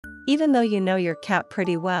Even though you know your cat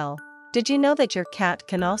pretty well, did you know that your cat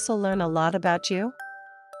can also learn a lot about you?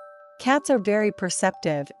 Cats are very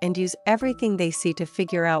perceptive and use everything they see to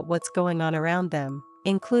figure out what's going on around them,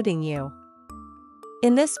 including you.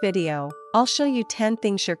 In this video, I'll show you 10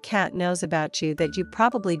 things your cat knows about you that you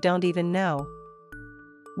probably don't even know.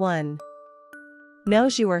 1.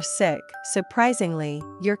 Knows you are sick. Surprisingly,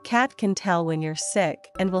 your cat can tell when you're sick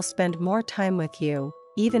and will spend more time with you,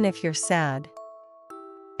 even if you're sad.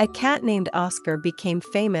 A cat named Oscar became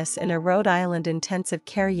famous in a Rhode Island intensive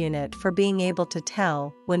care unit for being able to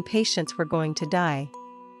tell when patients were going to die.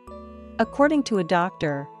 According to a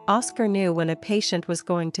doctor, Oscar knew when a patient was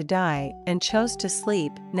going to die and chose to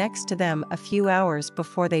sleep next to them a few hours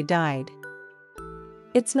before they died.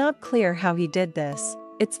 It's not clear how he did this.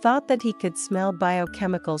 It's thought that he could smell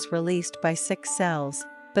biochemicals released by sick cells,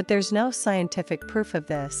 but there's no scientific proof of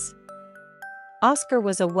this. Oscar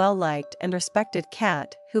was a well-liked and respected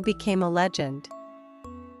cat who became a legend.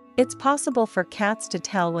 It's possible for cats to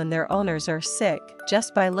tell when their owners are sick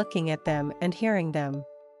just by looking at them and hearing them.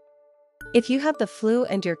 If you have the flu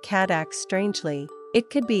and your cat acts strangely, it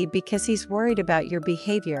could be because he's worried about your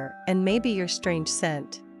behavior and maybe your strange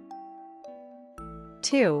scent.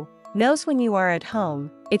 2. Knows when you are at home.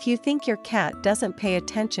 If you think your cat doesn't pay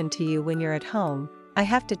attention to you when you're at home, I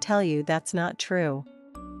have to tell you that's not true.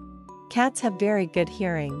 Cats have very good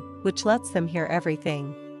hearing, which lets them hear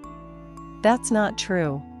everything. That's not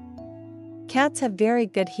true. Cats have very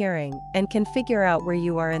good hearing and can figure out where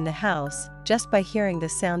you are in the house just by hearing the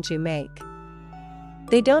sounds you make.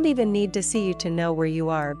 They don't even need to see you to know where you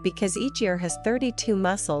are because each ear has 32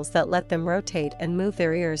 muscles that let them rotate and move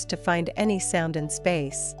their ears to find any sound in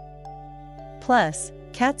space. Plus,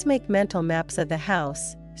 cats make mental maps of the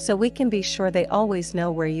house, so we can be sure they always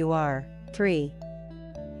know where you are. 3.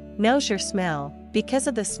 Knows your smell. Because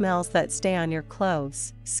of the smells that stay on your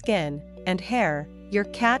clothes, skin, and hair, your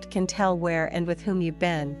cat can tell where and with whom you've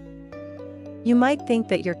been. You might think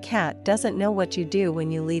that your cat doesn't know what you do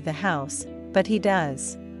when you leave the house, but he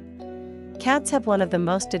does. Cats have one of the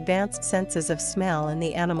most advanced senses of smell in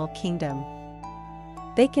the animal kingdom.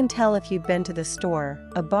 They can tell if you've been to the store,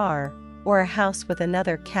 a bar, or a house with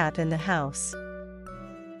another cat in the house.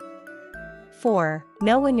 4.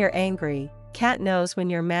 Know when you're angry. Cat knows when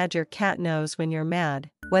you're mad. Your cat knows when you're mad,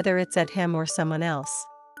 whether it's at him or someone else.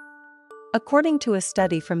 According to a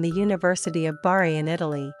study from the University of Bari in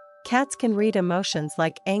Italy, cats can read emotions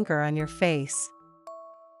like anger on your face.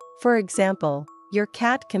 For example, your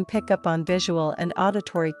cat can pick up on visual and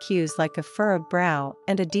auditory cues like a furrowed brow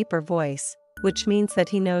and a deeper voice, which means that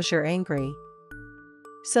he knows you're angry.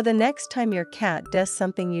 So the next time your cat does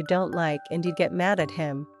something you don't like and you get mad at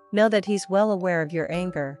him, know that he's well aware of your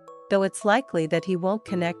anger, though it's likely that he won't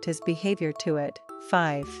connect his behavior to it.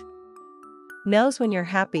 5. Knows when you're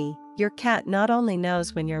happy. Your cat not only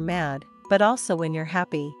knows when you're mad, but also when you're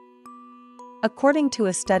happy. According to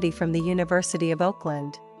a study from the University of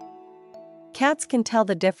Oakland, cats can tell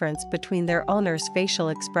the difference between their owner's facial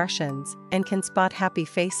expressions and can spot happy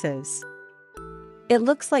faces. It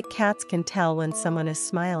looks like cats can tell when someone is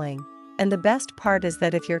smiling, and the best part is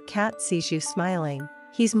that if your cat sees you smiling,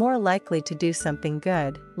 he's more likely to do something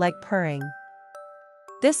good, like purring.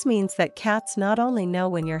 This means that cats not only know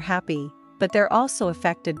when you're happy, but they're also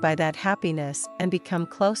affected by that happiness and become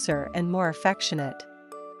closer and more affectionate.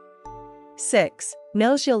 6.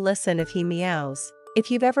 Knows you'll listen if he meows. If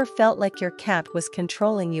you've ever felt like your cat was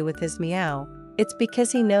controlling you with his meow, it's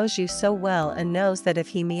because he knows you so well and knows that if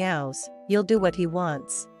he meows, you'll do what he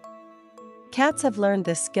wants. Cats have learned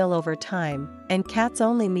this skill over time, and cats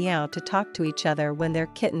only meow to talk to each other when they're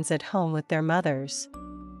kittens at home with their mothers.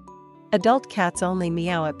 Adult cats only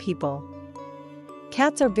meow at people.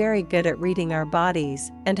 Cats are very good at reading our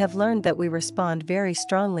bodies and have learned that we respond very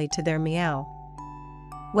strongly to their meow.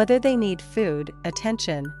 Whether they need food,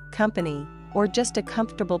 attention, company, or just a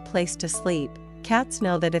comfortable place to sleep, cats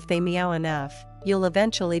know that if they meow enough, you'll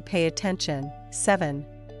eventually pay attention. 7.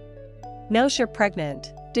 Knows you're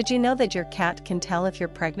pregnant. Did you know that your cat can tell if you're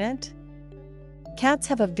pregnant? Cats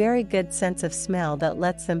have a very good sense of smell that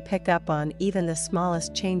lets them pick up on even the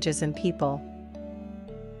smallest changes in people.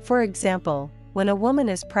 For example, when a woman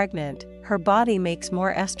is pregnant, her body makes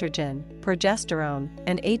more estrogen, progesterone,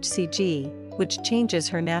 and HCG, which changes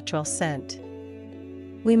her natural scent.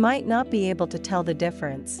 We might not be able to tell the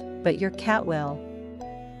difference, but your cat will.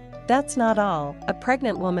 That's not all. A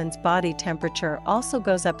pregnant woman's body temperature also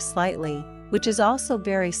goes up slightly, which is also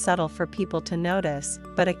very subtle for people to notice,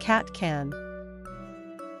 but a cat can.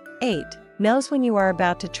 8. Knows when you are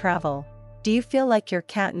about to travel. Do you feel like your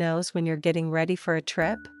cat knows when you're getting ready for a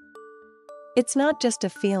trip? It's not just a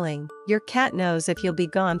feeling, your cat knows if you'll be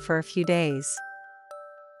gone for a few days.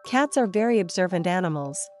 Cats are very observant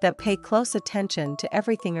animals that pay close attention to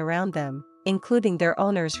everything around them, including their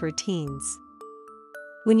owner's routines.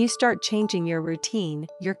 When you start changing your routine,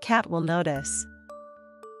 your cat will notice.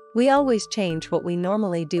 We always change what we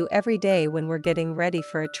normally do every day when we're getting ready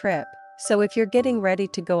for a trip, so if you're getting ready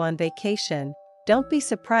to go on vacation, don't be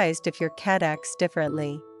surprised if your cat acts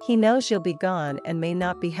differently. He knows you'll be gone and may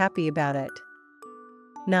not be happy about it.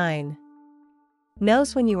 9.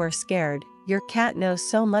 Knows when you are scared. Your cat knows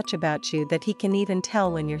so much about you that he can even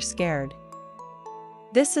tell when you're scared.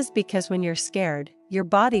 This is because when you're scared, your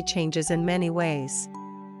body changes in many ways.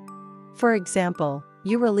 For example,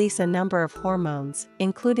 you release a number of hormones,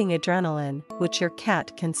 including adrenaline, which your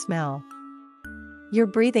cat can smell. Your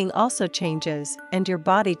breathing also changes, and your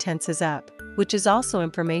body tenses up, which is also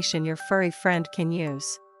information your furry friend can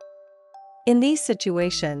use. In these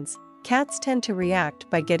situations, cats tend to react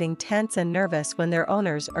by getting tense and nervous when their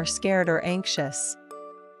owners are scared or anxious.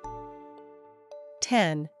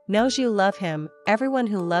 10. Knows you love him. Everyone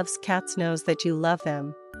who loves cats knows that you love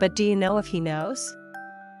them, but do you know if he knows?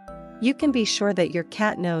 You can be sure that your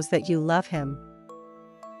cat knows that you love him.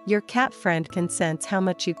 Your cat friend can sense how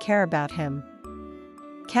much you care about him.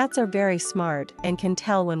 Cats are very smart and can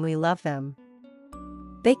tell when we love them.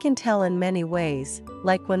 They can tell in many ways,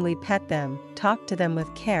 like when we pet them, talk to them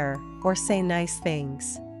with care, or say nice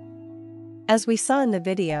things. As we saw in the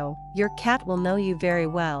video, your cat will know you very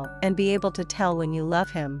well and be able to tell when you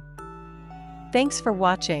love him. Thanks for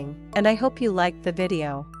watching, and I hope you liked the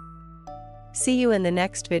video. See you in the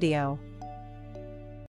next video.